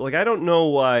cook? Like I don't know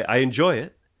why. I enjoy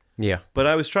it. Yeah. But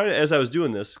I was trying to, as I was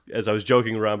doing this, as I was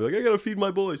joking around, be like, I gotta feed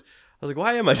my boys. I was like,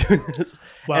 why am I doing this?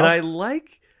 Well, and I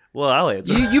like. Well, I'll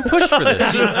answer. You pushed for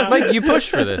this. Mike, you pushed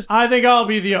for this. I think I'll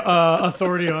be the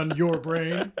authority on your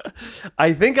brain.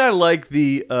 I think I like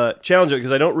the challenge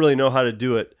because I don't really know how to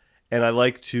do it, and I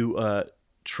like to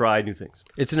try new things.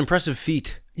 It's an impressive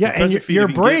feat. Yeah, and impressive feat you're if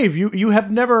you brave.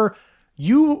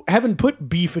 You haven't put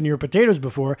beef in your potatoes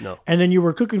before, No. and then you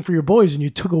were cooking for your boys, and you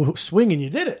took a swing and you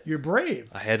did it. You're brave.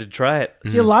 I had to try it.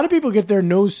 See, a lot of people get their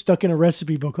nose stuck in a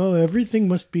recipe book. Oh, everything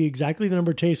must be exactly the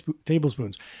number of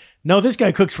tablespoons. No, this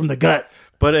guy cooks from the gut.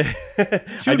 But I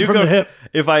Shoot do from go, the hip.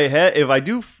 If I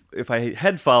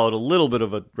had followed a little bit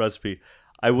of a recipe,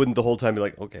 I wouldn't the whole time be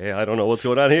like, okay, I don't know what's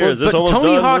going on here. Is this But almost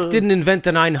Tony done? Hawk didn't invent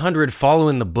the 900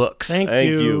 following the books. Thank Thank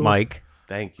you, you. Mike.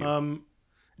 Thank you. Um,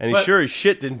 and he but- sure as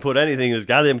shit didn't put anything in his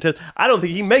goddamn potatoes. I don't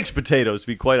think he makes potatoes, to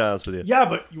be quite honest with you. Yeah,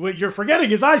 but what you're forgetting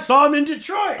is I saw him in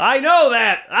Detroit. I know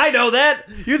that.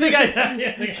 You think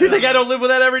I don't live with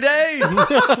that every day?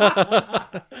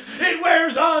 It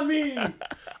wears on me.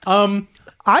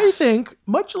 I think,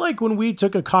 much like when we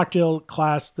took a cocktail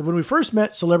class, when we first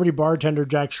met celebrity bartender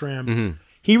Jack Schramm,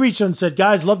 he reached out and said,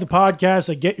 guys, love the podcast.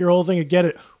 I get your whole thing. I get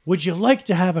it. Would you like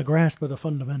to have a grasp of the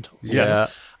fundamentals? Yeah.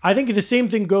 I think the same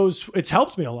thing goes. It's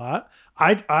helped me a lot.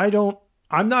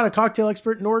 I'm not a cocktail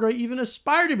expert, nor do I even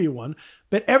aspire to be one,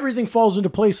 but everything falls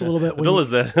into place a little bit. When Bill is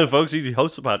that, folks. He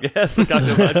hosts a podcast, a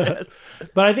cocktail podcast.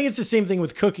 But I think it's the same thing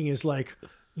with cooking. Is like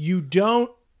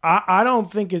I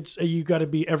don't think it's you got to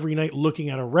be every night looking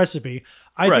at a recipe.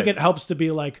 I think Right. it helps to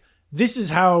be like, this is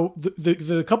how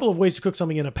the couple of ways to cook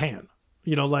something in a pan.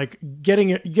 Like getting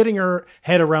your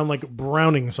head around like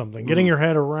browning something, getting your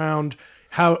head around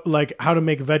how to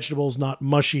make vegetables not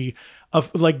mushy,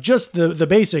 of like just the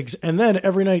basics, and then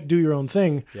every night do your own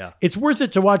thing. Yeah. It's worth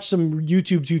it to watch some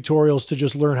YouTube tutorials to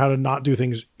just learn how to not do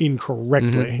things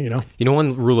incorrectly. You know,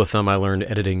 one rule of thumb I learned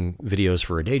editing videos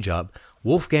for a day job,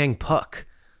 Wolfgang Puck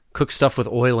cooks stuff with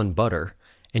oil and butter,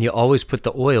 and you always put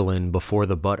the oil in before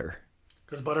the butter.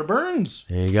 Because butter burns.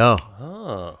 There you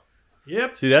go.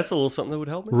 Yep. See, that's a little something that would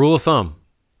help me. Rule of thumb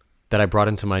that I brought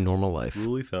into my normal life.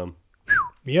 Ruly thumb.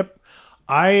 Yep.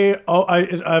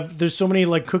 There's so many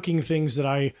like cooking things that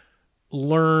I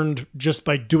learned just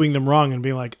by doing them wrong and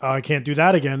being like, oh, I can't do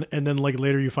that again. And then like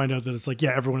later you find out that it's like,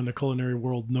 yeah, everyone in the culinary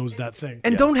world knows that thing.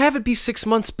 And don't have it be 6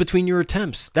 months between your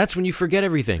attempts. That's when you forget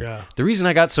everything. Yeah. The reason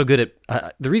I got so good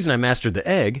at, the reason I mastered the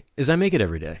egg is I make it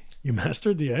every day. You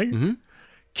mastered the egg? Mm-hmm.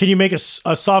 Can you make a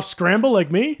soft scramble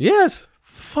like me? Yes.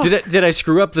 Did I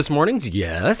screw up this morning?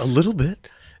 Yes. A little bit.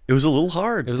 It was a little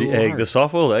hard. was a The little egg, hard. the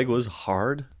soft-boiled egg was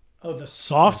hard. Oh, the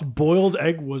soft boiled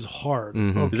egg was hard.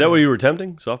 Is that what you were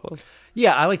attempting? Soft-boiled?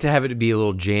 Yeah, I like to have it be a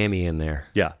little jammy in there.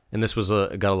 Yeah. And this was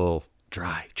got a little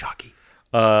dry, chalky.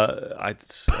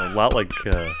 It's a lot like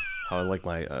how I like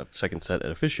my second set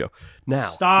at a fish show. Now,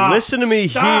 Stop. listen to me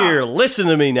Stop. here. Listen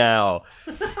to me now.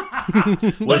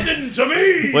 Listen to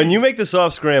me! When you make the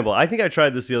soft scramble, I think I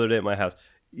tried this the other day at my house.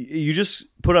 You just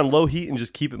put it on low heat and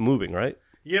just keep it moving, right?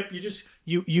 Yep,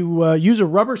 you use a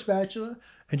rubber spatula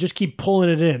and just keep pulling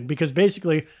it in, because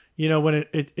basically, when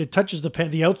it touches the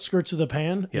pan, the outskirts of the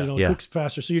pan, it Yeah. cooks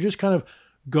faster. So you're just kind of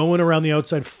going around the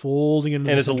outside, folding into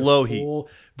And the it's a center, low heat.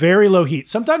 very low heat.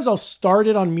 Sometimes I'll start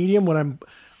it on medium when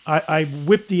I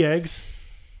whip the eggs.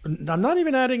 I'm not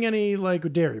even adding any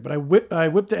like dairy, but I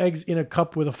whip the eggs in a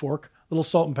cup with a fork, a little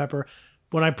salt and pepper.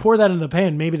 When I pour that in the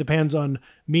pan, maybe the pan's on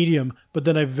medium, but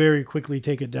then I very quickly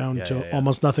take it down to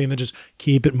almost nothing, and then just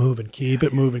keep it moving.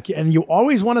 And you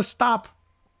always want to stop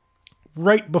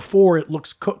right before it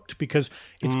looks cooked, because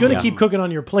it's going to keep cooking on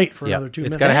your plate for another 2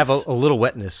 minutes. It's got to have a little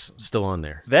wetness still on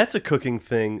there. That's a cooking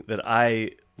thing that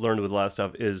I learned with a lot of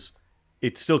stuff is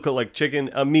it still cook like chicken.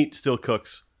 Meat still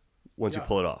cooks once you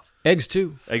pull it off. Eggs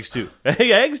too. Eggs too.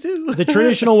 Eggs too. The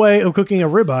traditional way of cooking a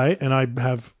ribeye, and I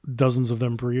have dozens of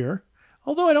them per year,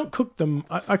 although I don't cook them.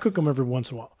 I cook them every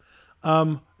once in a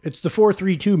while. It's the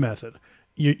 4-3-2 method.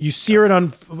 You sear it on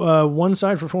one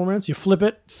side for 4 minutes. You flip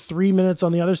it 3 minutes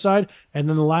on the other side, and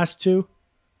then the last 2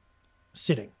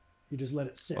 sitting. You just let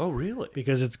it sit. Oh, really?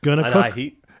 Because it's gonna On cook. high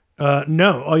heat?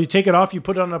 No. Oh, you take it off. You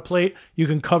put it on a plate. You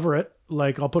can cover it.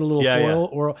 Like I'll put a little Yeah, foil,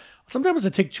 or sometimes I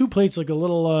take 2 plates, like a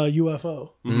little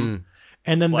UFO. Mm-hmm.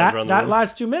 And then Flies around the that room.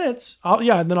 last 2 minutes,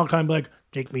 and then I'll kind of be like,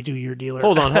 take me to your dealer.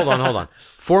 Hold on.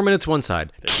 4 minutes one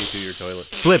side. Take me to your toilet.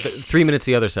 Flip it. 3 minutes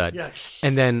the other side. Yeah.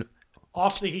 And then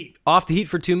Off the heat. off the heat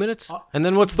for 2 minutes. And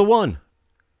then what's the one?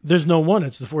 There's no one.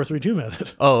 It's the 4-3-2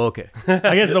 method. Oh, okay.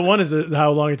 I guess the one is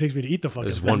how long it takes me to eat the fucking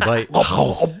There's thing. one bite.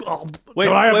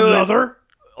 Can I have another?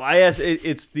 I asked.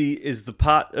 Is the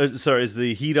pot? Is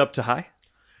the heat up to high?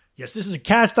 Yes, this is a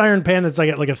cast iron pan that's like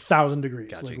at like 1,000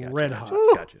 degrees, red hot.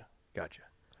 Gotcha.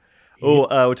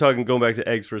 Oh, we're talking. Going back to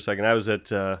eggs for a second. I was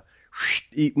at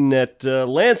eating at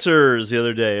Lancers the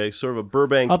other day, like sort of a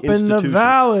Burbank Up institution. in the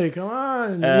valley, come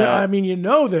on. I mean, you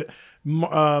know that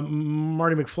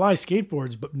Marty McFly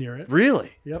skateboards near it.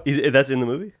 Really? Yep. That's in the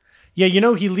movie. Yeah, you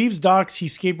know he leaves docks, he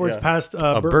skateboards past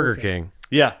A Burger King.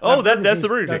 Yeah. Oh, that's the King's-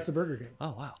 Burger King. That's the Burger King.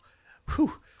 Oh wow.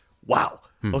 Whew. Wow.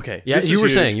 Okay. Yeah, This you is were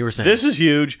huge. saying, you were saying. This is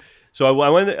huge. So I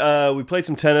went. We played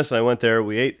some tennis, and I went there.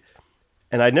 We ate,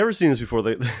 and I'd never seen this before.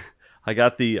 I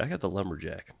got the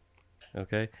lumberjack.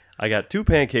 Okay. I got 2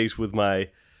 pancakes with my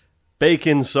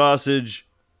bacon, sausage,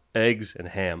 eggs, and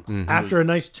ham. After a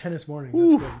nice tennis morning.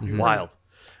 That's good. Wild.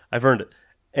 I've earned it.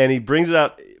 And he brings it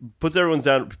out, puts everyone's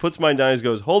down, puts mine down. He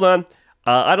goes, "Hold on.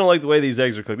 I don't like the way these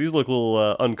eggs are cooked. These look a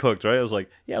little uncooked, right?" I was like,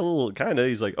 "Yeah, a little kind of."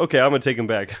 He's like, "Okay, I'm going to take them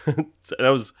back." And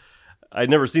I'd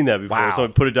never seen that before. Wow. So I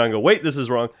put it down and go, "Wait, this is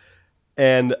wrong."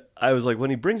 And I was like, when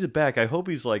he brings it back, I hope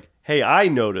he's like, "Hey, I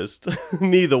noticed."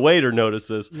 Me, the waiter, noticed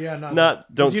this. Yeah,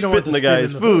 not don't you don't spit want in to the spit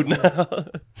guy's in food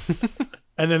the now.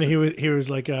 And then he was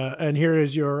like, and here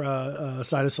is your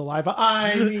side of saliva.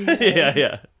 I mean,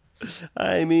 Yeah.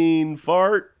 I mean,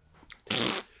 fart.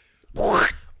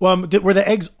 well, were the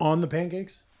eggs on the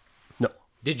pancakes? No,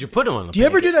 Did you put them on the Do you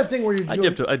ever do that thing where I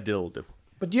did a little dip.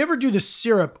 But do you ever do the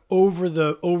syrup over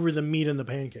the meat in the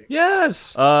pancake?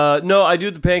 Yes. No, I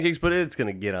do the pancakes, but it's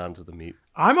gonna get onto the meat.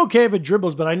 I'm okay if it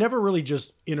dribbles, but I never really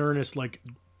just in earnest like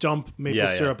dump maple Yeah.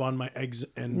 syrup on my eggs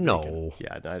and bacon. No.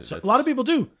 Yeah, A lot of people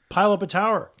do pile up a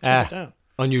tower, take it down.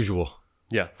 Unusual.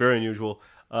 Yeah, very unusual.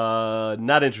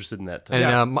 Not interested in that.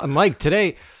 And Mike,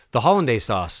 today, the hollandaise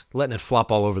sauce, letting it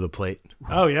flop all over the plate.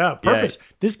 Oh yeah, purpose.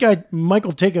 This guy Mike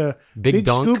will take a big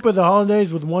dunk. scoop of the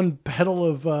hollandaise with one petal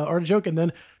of artichoke, and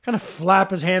then kind of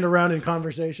flap his hand around in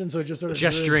conversation. So it just sort of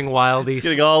Gesturing wildies.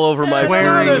 Getting all over my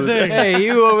Another food. thing. Hey,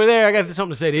 you over there, I got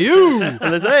something to say to you. And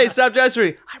they say, "Hey, stop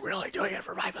gesturing." I'm really doing it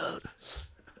for my food.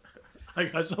 I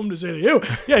got something to say to you.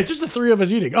 Yeah, it's just the three of us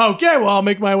eating. Okay, well I'll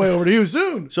make my way over to you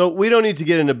soon. So we don't need to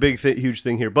get into huge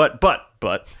thing here, but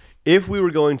if we were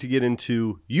going to get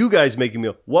into you guys making a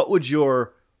meal, what would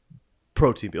your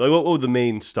protein be? Like, what would the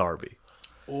main star be?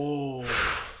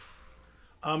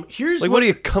 Here's Like, what are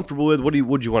you comfortable with? What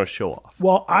would you want to show off?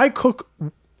 well, I cook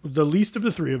the least of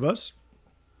the three of us.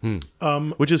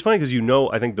 Which is funny because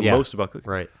I think the Yeah. most about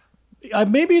cooking. Right.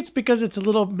 Maybe it's because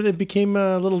it became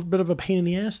a little bit of a pain in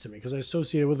the ass to me because I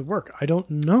associate it with work. I don't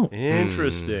know.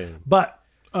 Interesting. But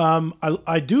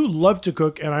I do love to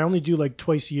cook, and I only do like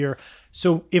twice a year.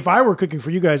 So if I were cooking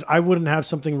for you guys, I wouldn't have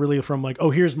something really from like,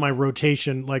 oh, here's my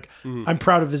rotation. Like, I'm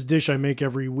proud of this dish I make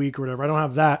every week or whatever. I don't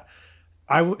have that.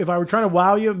 If I were trying to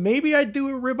wow you, maybe I'd do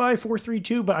a ribeye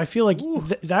 4-3-2, but I feel like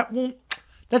that won't.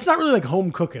 That's not really like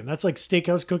home cooking. That's like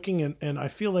steakhouse cooking, and I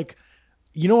feel like,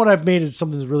 you know what I've made is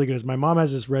something that's really good. Is my mom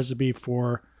has this recipe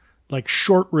for like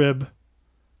short rib,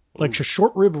 like a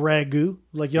short rib ragu,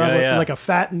 like you have like a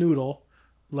fat noodle,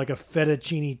 like a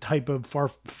fettuccine type of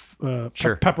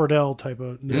pepperdelle type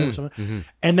of noodle or something,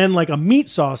 and then like a meat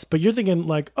sauce. But you're thinking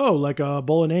like, oh, like a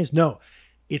bolognese? No,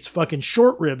 it's fucking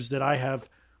short ribs that I have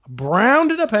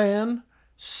browned in a pan,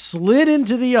 slid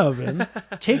into the oven,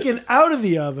 taken out of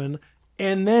the oven,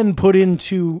 and then put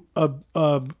into a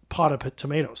pot of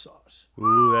tomato sauce.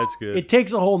 Ooh, that's good. It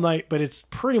takes a whole night, but it's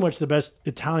pretty much the best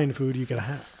Italian food you can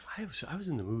have. I was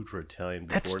in the mood for Italian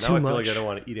before. That's Now too I feel like much. I don't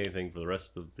want to eat anything for the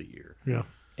rest of the year. Yeah.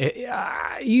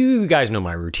 You guys know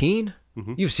my routine.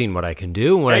 You've seen what I can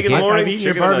do and what I Hey, good can't. morning. I've eaten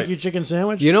your chicken barbecue chicken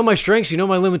sandwich. You know my strengths. You know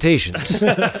my limitations.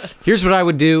 Here's what I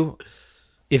would do.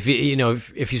 If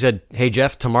you said, "Hey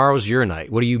Jeff, tomorrow's your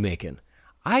night. What are you making?"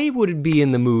 I would be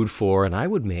in the mood for, and I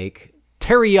would make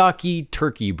teriyaki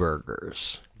turkey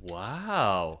burgers.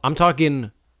 Wow. I'm talking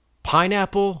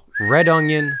pineapple, red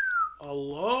onion,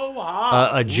 Aloha.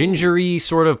 a gingery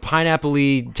sort of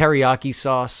pineapple-y teriyaki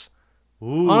sauce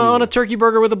on a turkey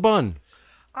burger with a bun.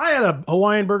 I had a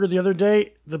Hawaiian burger the other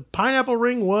day. The pineapple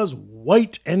ring was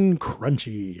white and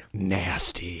crunchy.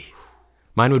 Nasty.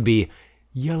 Mine would be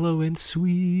yellow and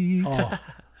sweet.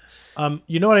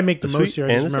 You know what I make the most sweet here?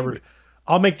 I and just the remembered.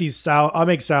 I'll make I'll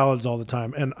make salads all the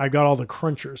time, and I got all the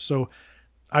crunchers. So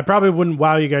I probably wouldn't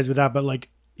wow you guys with that, but like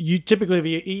you typically, if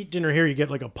you eat dinner here, you get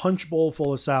like a punch bowl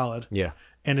full of salad. Yeah.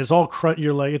 And it's all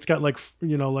you're like, it's got like,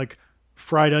 like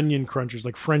fried onion crunchers,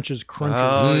 like French's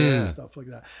crunchers and stuff like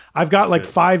that. I've got like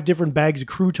 5 different bags of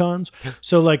croutons.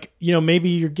 So like,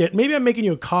 maybe I'm making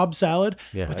you a Cobb salad,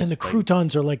 but then the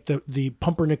croutons are like the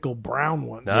pumpernickel brown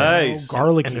ones. Nice.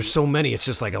 Garlicky. And there's so many, it's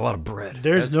just like a lot of bread.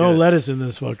 There's no lettuce in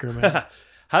this fucker, man.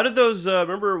 How did those?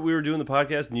 Remember we were doing the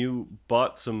podcast and you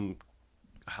bought some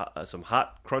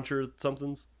hot cruncher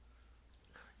somethings.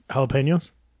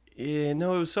 Jalapenos? Yeah,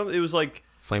 no, it was something. It was like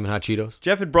Flamin' Hot Cheetos.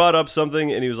 Jeff had brought up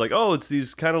something and he was like, "Oh, it's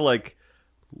these kind of like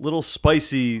little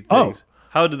spicy things."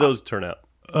 How did those turn out?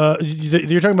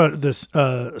 You're talking about this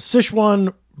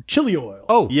Sichuan chili oil.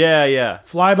 Oh, Fly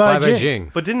Fly by by Jing.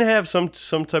 Jing. But didn't it have some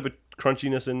type of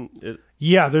crunchiness in it?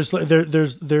 Yeah, there's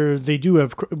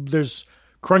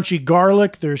crunchy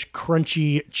garlic, there's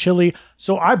crunchy chili.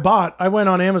 So I went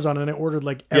on Amazon and I ordered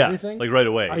like everything. Yeah, like right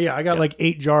away. I got like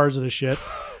 8 jars of this shit.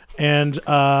 And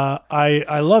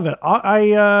I love it.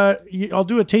 I'll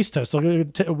do a taste test. I'll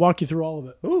walk you through all of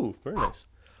it. Ooh, very nice.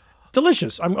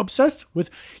 Delicious. I'm obsessed with.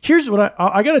 Here's what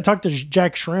I got to talk to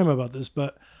Jack Schramm about this,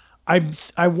 but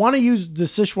I want to use the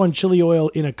Sichuan chili oil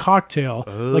in a cocktail,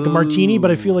 like a martini,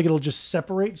 but I feel like it'll just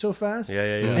separate so fast. Yeah.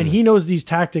 And he knows these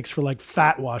tactics for like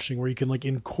fat washing, where you can like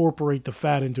incorporate the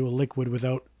fat into a liquid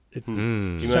without it. You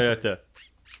might have to.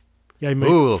 Yeah, I might,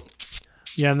 Ooh.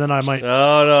 yeah, and then I might.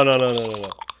 Oh no.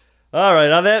 All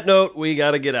right. On that note, we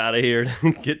got to get out of here.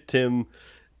 Get Tim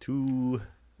to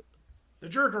The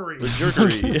jerkery.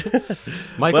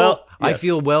 Michael, Well, I yes.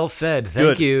 feel well fed. Thank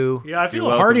Good. you. Yeah, I feel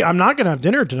welcome. hearty. I'm not gonna have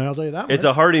dinner tonight. I'll tell you that. It's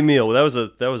a hearty meal. That was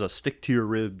a stick to your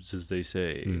ribs, as they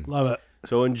say. Love it.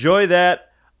 So enjoy that,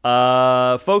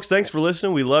 folks. Thanks for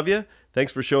listening. We love you.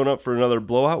 Thanks for showing up for another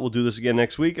blowout. We'll do this again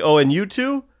next week. Oh, and you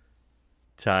two,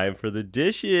 time for the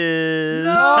dishes.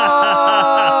 Oh,